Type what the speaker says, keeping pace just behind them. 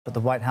But the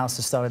White House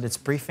has started its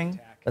briefing.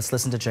 Let's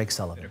listen to Jake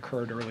Sullivan. It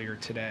occurred earlier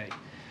today.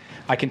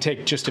 I can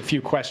take just a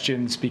few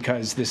questions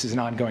because this is an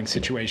ongoing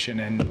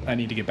situation and I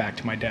need to get back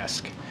to my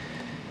desk.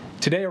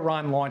 Today,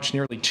 Iran launched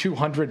nearly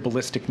 200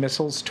 ballistic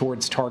missiles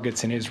towards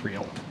targets in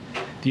Israel.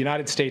 The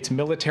United States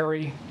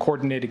military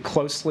coordinated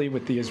closely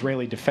with the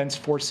Israeli Defense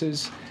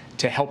Forces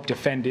to help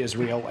defend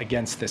Israel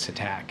against this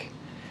attack.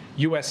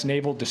 U.S.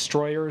 naval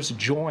destroyers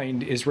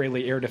joined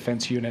Israeli air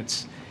defense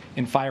units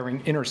in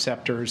firing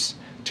interceptors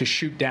to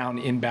shoot down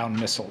inbound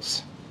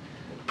missiles.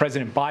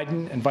 President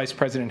Biden and Vice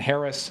President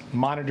Harris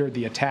monitored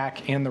the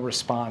attack and the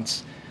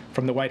response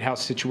from the White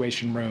House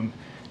Situation Room,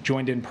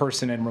 joined in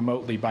person and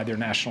remotely by their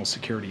national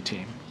security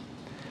team.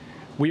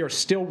 We are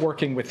still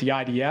working with the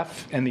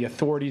IDF and the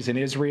authorities in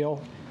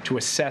Israel to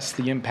assess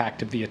the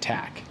impact of the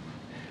attack.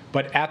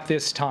 But at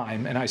this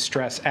time, and I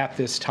stress at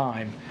this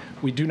time,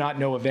 we do not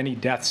know of any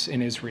deaths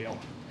in Israel.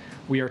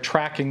 We are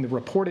tracking the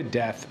reported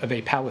death of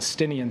a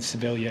Palestinian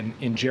civilian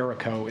in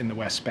Jericho in the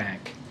West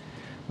Bank.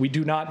 We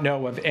do not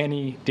know of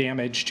any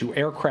damage to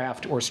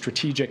aircraft or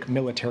strategic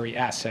military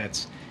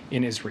assets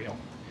in Israel.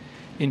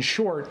 In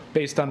short,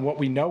 based on what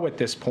we know at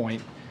this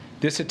point,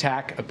 this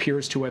attack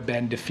appears to have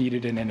been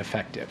defeated and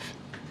ineffective.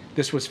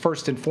 This was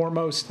first and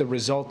foremost the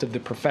result of the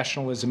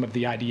professionalism of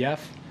the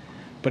IDF,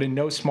 but in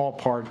no small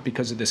part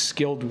because of the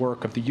skilled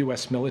work of the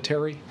U.S.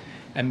 military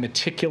and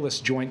meticulous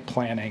joint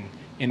planning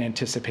in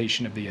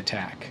anticipation of the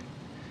attack.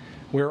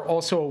 We're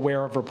also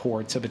aware of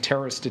reports of a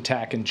terrorist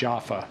attack in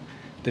Jaffa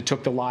that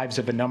took the lives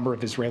of a number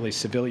of Israeli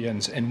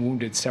civilians and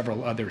wounded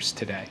several others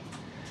today.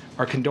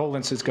 Our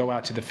condolences go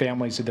out to the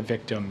families of the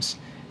victims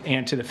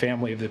and to the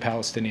family of the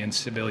Palestinian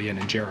civilian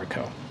in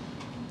Jericho.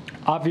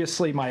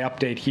 Obviously, my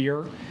update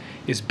here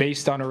is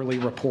based on early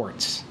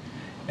reports,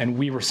 and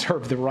we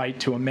reserve the right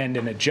to amend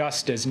and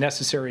adjust as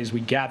necessary as we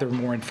gather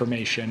more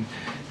information.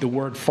 The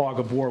word fog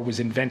of war was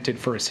invented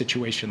for a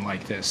situation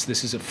like this.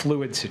 This is a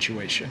fluid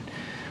situation.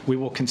 We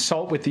will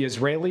consult with the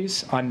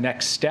Israelis on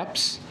next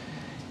steps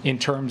in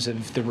terms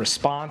of the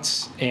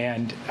response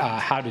and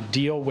how to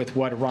deal with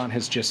what Iran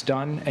has just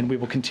done, and we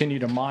will continue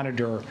to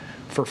monitor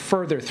for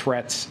further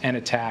threats and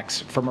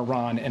attacks from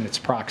Iran and its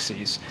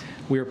proxies.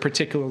 We are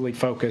particularly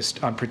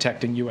focused on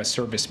protecting U.S.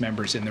 service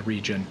members in the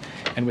region.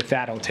 And with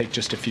that, I'll take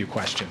just a few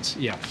questions.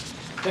 Yeah.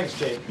 Thanks,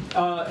 Jake.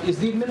 Is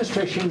the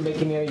administration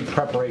making any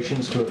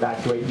preparations to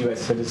evacuate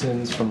U.S.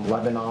 citizens from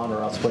Lebanon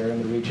or elsewhere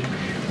in the region?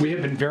 We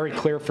have been very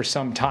clear for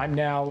some time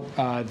now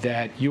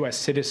that U.S.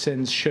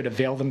 citizens should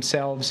avail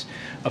themselves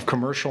of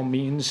commercial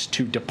means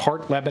to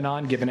depart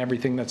Lebanon, given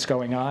everything that's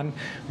going on.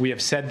 We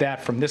have said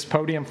that from this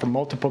podium, from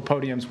multiple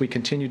podiums. We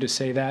continue to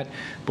say that,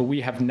 but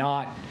we have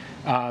not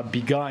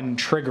begun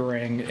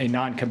triggering a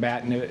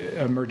non-combatant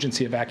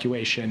emergency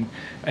evacuation,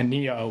 a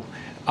NEO,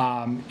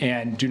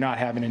 and do not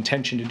have an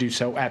intention to do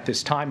so at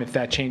this time. If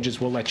that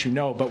changes, we'll let you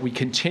know. But we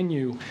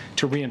continue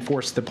to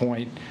reinforce the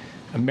point.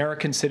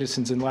 American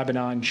citizens in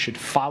Lebanon should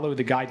follow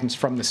the guidance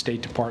from the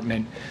State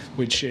Department,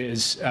 which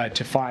is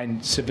to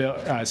find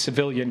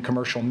civilian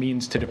commercial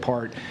means to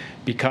depart,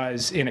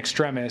 because in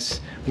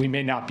extremis, we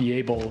may not be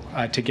able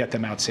to get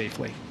them out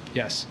safely.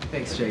 Yes.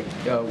 Thanks, Jake.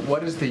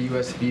 What is the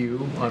U.S.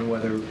 view on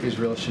whether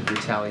Israel should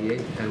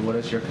retaliate, and what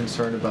is your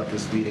concern about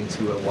this leading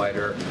to a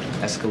wider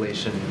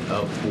escalation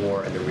of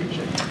war in the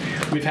region?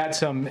 We've had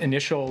some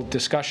initial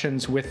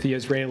discussions with the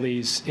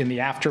Israelis in the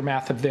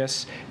aftermath of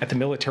this at the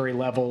military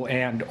level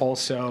and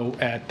also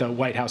at the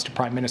White House to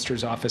Prime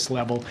Minister's office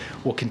level.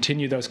 We'll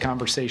continue those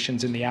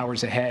conversations in the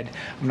hours ahead.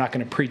 I'm not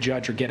going to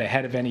prejudge or get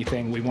ahead of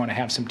anything. We want to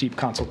have some deep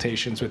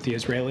consultations with the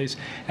Israelis,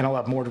 and I'll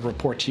have more to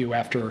report to you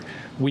after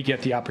we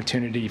get the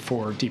opportunity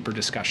for deeper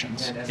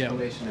discussions. And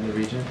escalation in the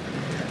region?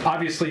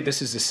 Obviously,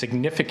 this is a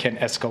significant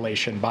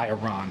escalation by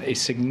Iran, a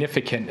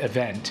significant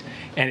event,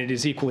 and it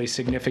is equally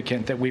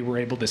significant that we were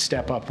able to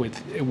step up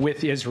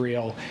with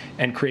Israel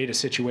and create a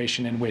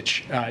situation in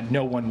which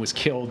no one was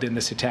killed in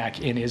this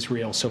attack in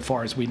Israel, so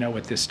far as we know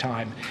at this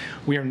time.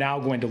 We are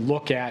now going to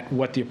look at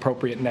what the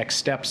appropriate next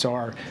steps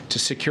are to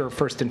secure,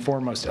 first and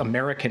foremost,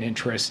 American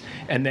interests,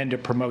 and then to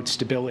promote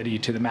stability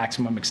to the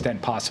maximum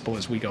extent possible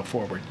as we go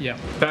forward. Yeah.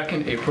 Back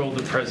in April,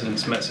 the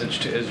president's message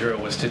to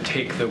Israel was to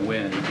take the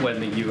win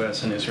when the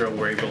U.S. and Israel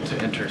were able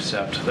to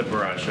intercept the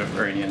barrage of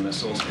Iranian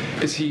missiles.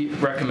 Is he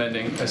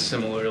recommending a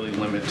similarly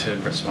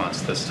limited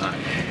response this time?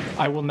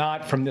 I will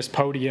not, from this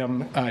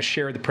podium,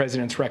 share the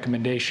president's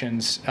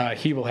recommendations.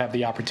 He will have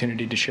the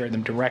opportunity to share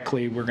them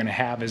directly. We're going to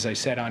have, as I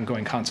said,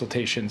 ongoing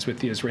consultations with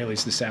the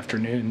Israelis this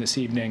afternoon, this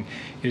evening.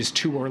 It is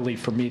too early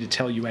for me to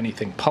tell you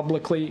anything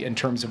publicly in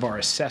terms of our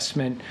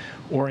assessment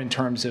or in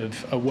terms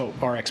of what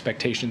our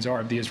expectations are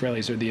of the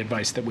Israelis or the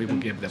advice that we will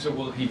give them. So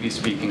will he be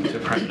speaking to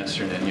Prime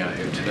Minister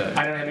Netanyahu today?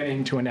 I don't have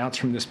anything to announce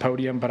from this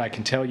podium, but I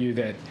can tell you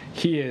that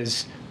he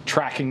is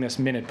tracking this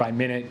minute by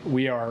minute.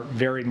 We are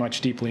very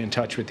much deeply in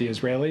touch with the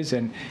Israelis,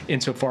 and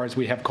insofar as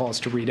we have calls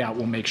to read out,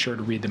 we'll make sure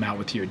to read them out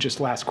with you. Just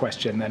last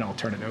question, then I'll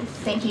turn it over.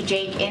 Thank you,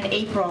 Jake. In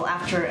April,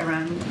 after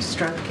Iran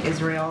struck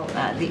Israel,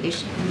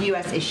 the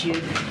U.S.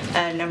 issued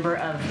a number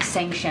of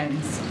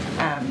sanctions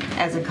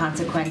as a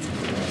consequence.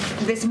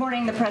 This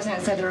morning, the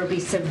president said there would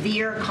be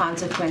severe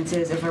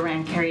consequences if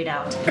Iran carried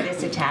out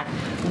this attack.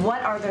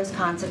 What are those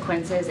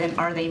consequences, and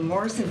are they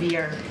more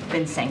severe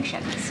than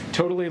sanctions?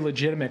 Totally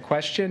legitimate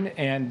question,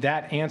 and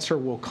that answer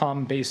will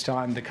come based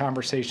on the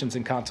conversations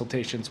and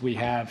consultations we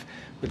have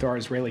with our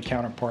Israeli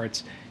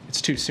counterparts.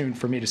 It's too soon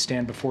for me to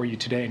stand before you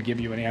today and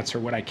give you an answer.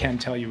 What I can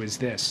tell you is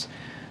this.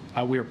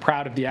 We are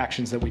proud of the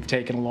actions that we've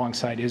taken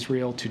alongside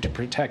Israel to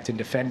protect and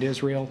defend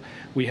Israel.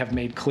 We have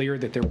made clear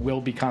that there will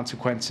be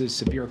consequences,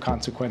 severe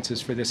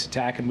consequences for this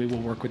attack, and we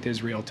will work with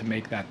Israel to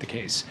make that the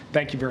case.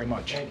 Thank you very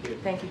much. Thank you.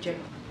 Thank you, Jake.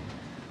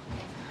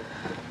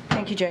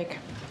 Thank you, Jake.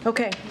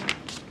 Okay,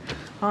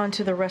 on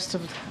to the rest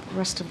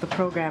of the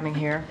programming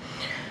here.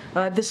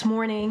 This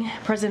morning,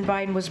 President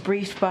Biden was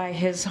briefed by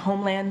his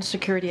Homeland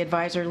Security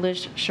Advisor,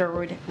 Liz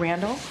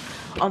Sherwood-Randall,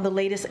 on the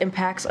latest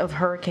impacts of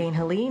Hurricane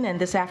Helene,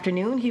 and this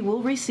afternoon he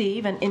will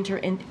receive an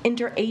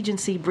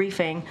interagency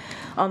briefing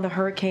on the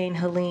Hurricane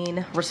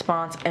Helene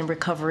response and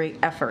recovery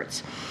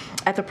efforts.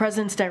 At the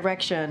president's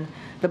direction,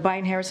 the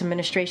Biden-Harris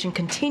administration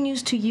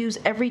continues to use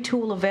every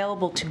tool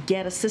available to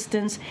get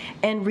assistance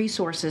and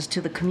resources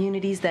to the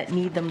communities that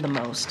need them the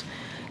most.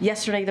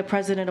 Yesterday, the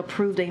president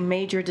approved a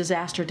major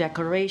disaster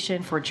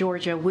declaration for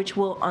Georgia, which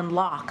will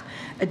unlock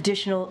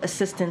additional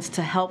assistance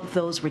to help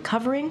those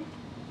recovering.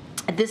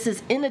 This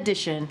is in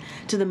addition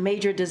to the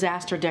major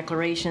disaster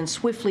declaration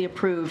swiftly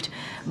approved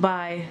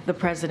by the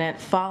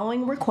president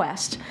following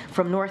requests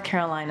from North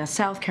Carolina,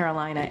 South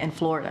Carolina, and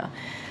Florida,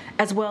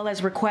 as well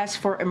as requests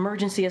for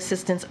emergency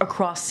assistance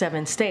across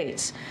 7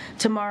 states.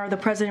 Tomorrow, the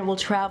president will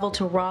travel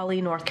to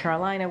Raleigh, North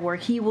Carolina, where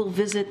he will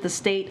visit the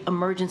State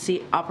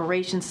Emergency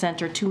Operations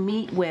Center to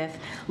meet with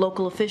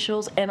local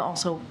officials and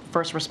also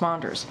first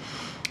responders.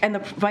 And the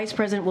vice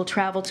president will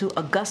travel to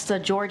Augusta,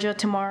 Georgia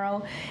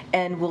tomorrow,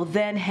 and will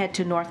then head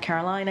to North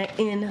Carolina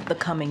in the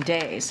coming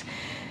days.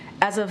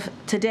 As of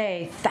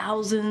today,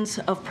 thousands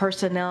of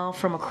personnel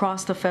from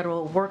across the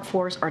federal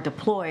workforce are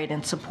deployed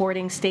and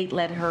supporting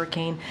state-led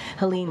Hurricane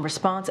Helene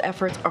response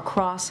efforts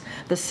across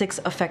the 6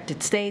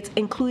 affected states,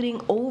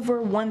 including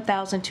over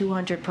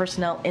 1,200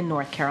 personnel in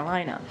North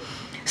Carolina.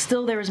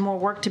 Still, there is more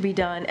work to be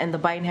done, and the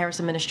Biden-Harris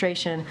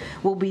administration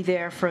will be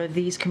there for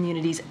these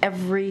communities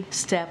every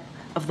step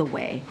of the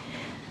way.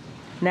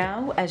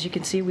 Now, as you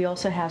can see, we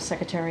also have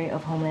Secretary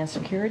of Homeland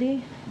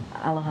Security,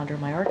 Alejandro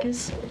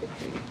Mayorkas.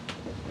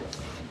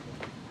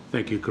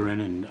 Thank you,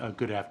 Corinne, and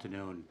good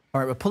afternoon. All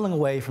right, we're pulling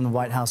away from the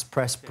White House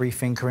press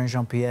briefing. Corinne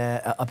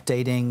Jean-Pierre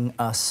updating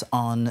us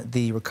on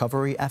the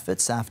recovery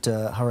efforts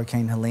after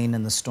Hurricane Helene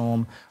and the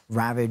storm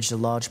ravaged a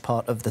large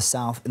part of the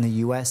South in the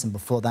U.S. And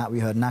before that, we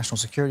heard National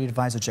Security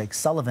Advisor Jake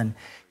Sullivan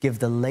give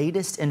the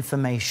latest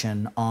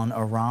information on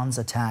Iran's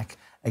attack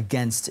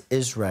against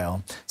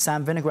Israel.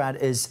 Sam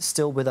Vinograd is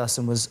still with us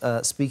and was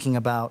speaking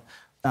about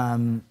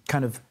kind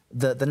of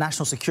the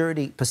national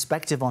security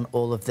perspective on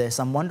all of this.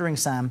 I'm wondering,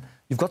 Sam,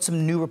 you've got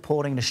some new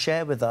reporting to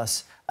share with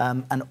us,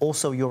 and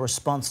also your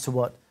response to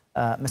what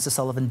Mr.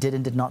 Sullivan did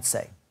and did not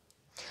say.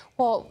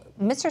 Well,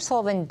 Mr.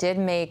 Sullivan did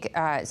make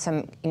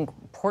some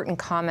important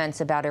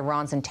comments about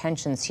Iran's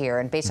intentions here,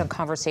 and based on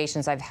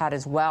conversations I've had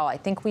as well, I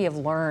think we have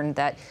learned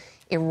that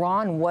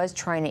Iran was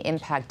trying to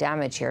impact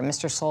damage here.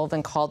 Mr.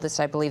 Sullivan called this,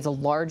 I believe, the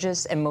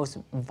largest and most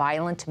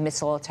violent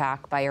missile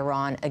attack by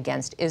Iran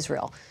against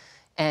Israel.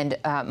 And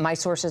my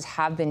sources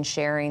have been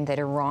sharing that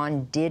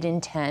Iran did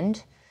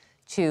intend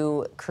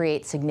to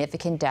create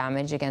significant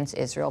damage against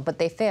Israel, but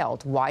they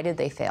failed. Why did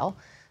they fail?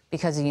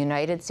 Because the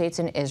United States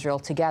and Israel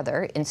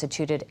together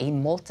instituted a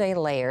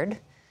multi-layered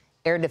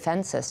air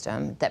defense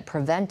system that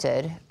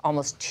prevented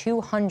almost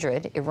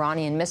 200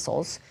 Iranian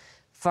missiles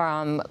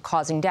from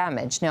causing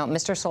damage. Now,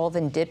 Mr.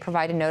 Sullivan did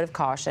provide a note of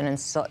caution and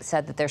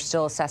said that there's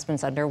still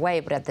assessments underway,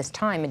 but at this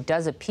time, it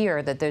does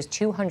appear that those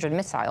 200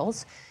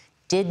 missiles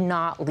did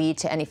not lead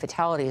to any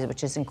fatalities,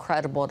 which is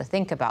incredible to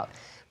think about.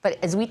 But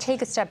as we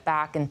take a step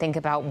back and think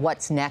about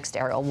what's next,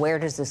 Ariel, where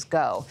does this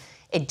go?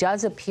 It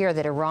does appear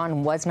that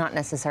Iran was not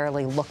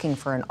necessarily looking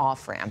for an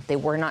off-ramp. They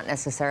were not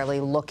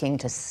necessarily looking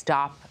to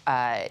stop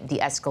the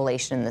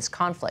escalation in this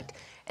conflict.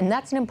 And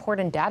that's an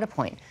important data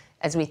point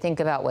as we think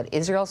about what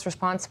Israel's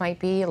response might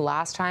be.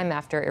 Last time,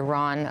 after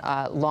Iran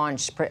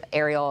launched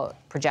aerial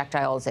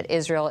projectiles at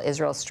Israel,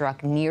 Israel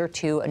struck near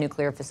to a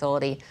nuclear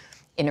facility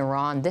in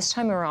Iran. This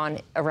time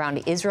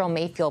around, Israel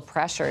may feel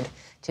pressured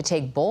to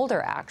take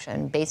bolder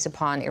action based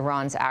upon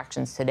Iran's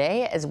actions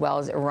today, as well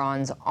as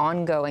Iran's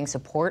ongoing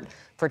support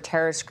for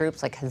terrorist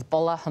groups like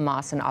Hezbollah,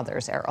 Hamas, and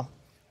others, Errol.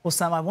 Well,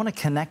 Sam, I want to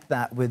connect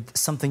that with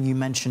something you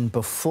mentioned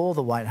before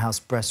the White House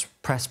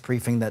press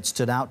briefing that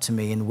stood out to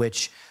me, in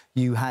which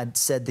you had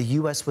said the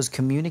U.S. was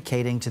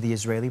communicating to the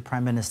Israeli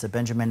Prime Minister,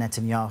 Benjamin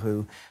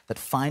Netanyahu, that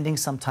finding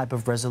some type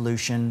of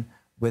resolution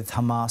with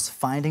Hamas,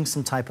 finding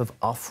some type of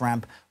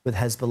off-ramp with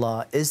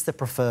Hezbollah is the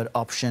preferred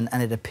option.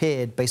 And it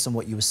appeared, based on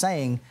what you were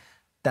saying,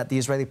 that the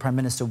Israeli Prime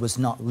Minister was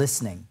not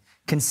listening,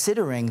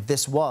 considering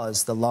this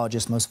was the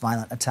largest, most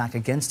violent attack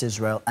against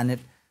Israel. And it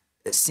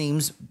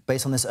seems,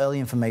 based on this early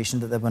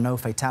information, that there were no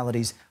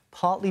fatalities,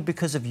 partly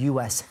because of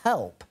U.S.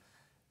 help.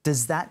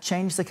 Does that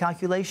change the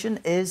calculation?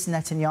 Is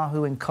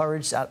Netanyahu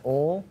encouraged at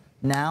all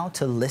now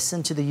to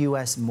listen to the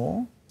U.S.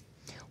 more?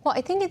 Well,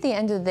 I think at the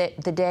end of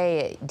the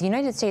day, the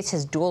United States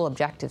has dual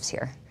objectives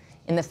here.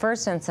 In the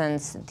first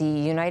instance, the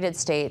United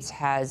States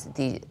has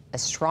a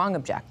strong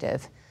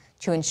objective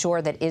to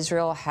ensure that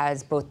Israel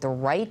has both the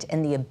right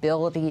and the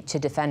ability to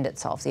defend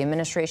itself. The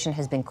administration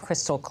has been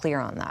crystal clear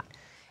on that.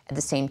 At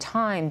the same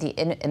time, the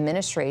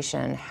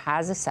administration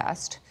has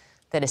assessed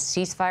that a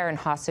ceasefire and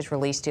hostage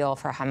release deal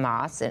for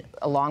Hamas,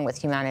 along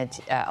with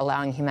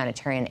allowing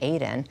humanitarian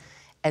aid in,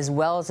 as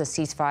well as a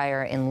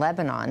ceasefire in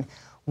Lebanon,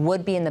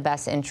 would be in the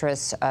best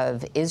interests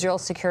of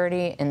Israel's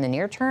security in the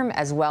near term,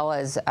 as well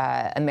as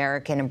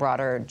American and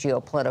broader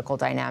geopolitical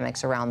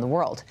dynamics around the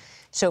world.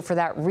 So for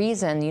that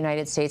reason, the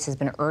United States has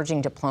been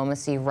urging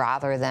diplomacy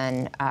rather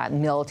than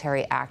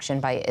military action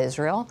by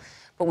Israel.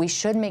 But we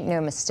should make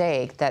no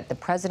mistake that the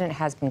president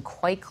has been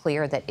quite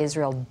clear that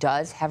Israel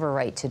does have a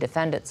right to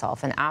defend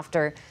itself. And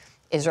after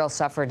Israel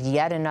suffered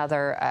yet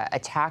another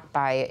attack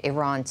by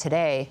Iran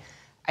today,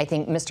 I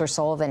think Mr.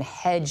 Sullivan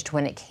hedged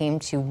when it came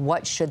to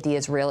what should the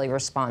Israeli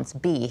response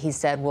be. He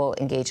said we'll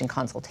engage in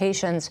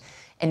consultations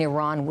and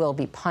Iran will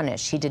be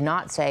punished. He did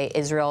not say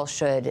Israel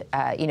should,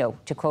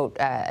 to quote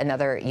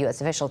another U.S.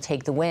 official,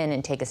 take the win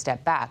and take a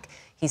step back.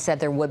 He said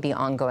there would be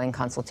ongoing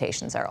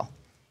consultations, Errol.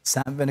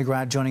 Sam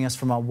Vinograd joining us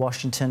from our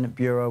Washington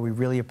bureau. We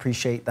really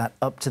appreciate that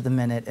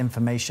up-to-the-minute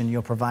information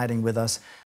you're providing with us.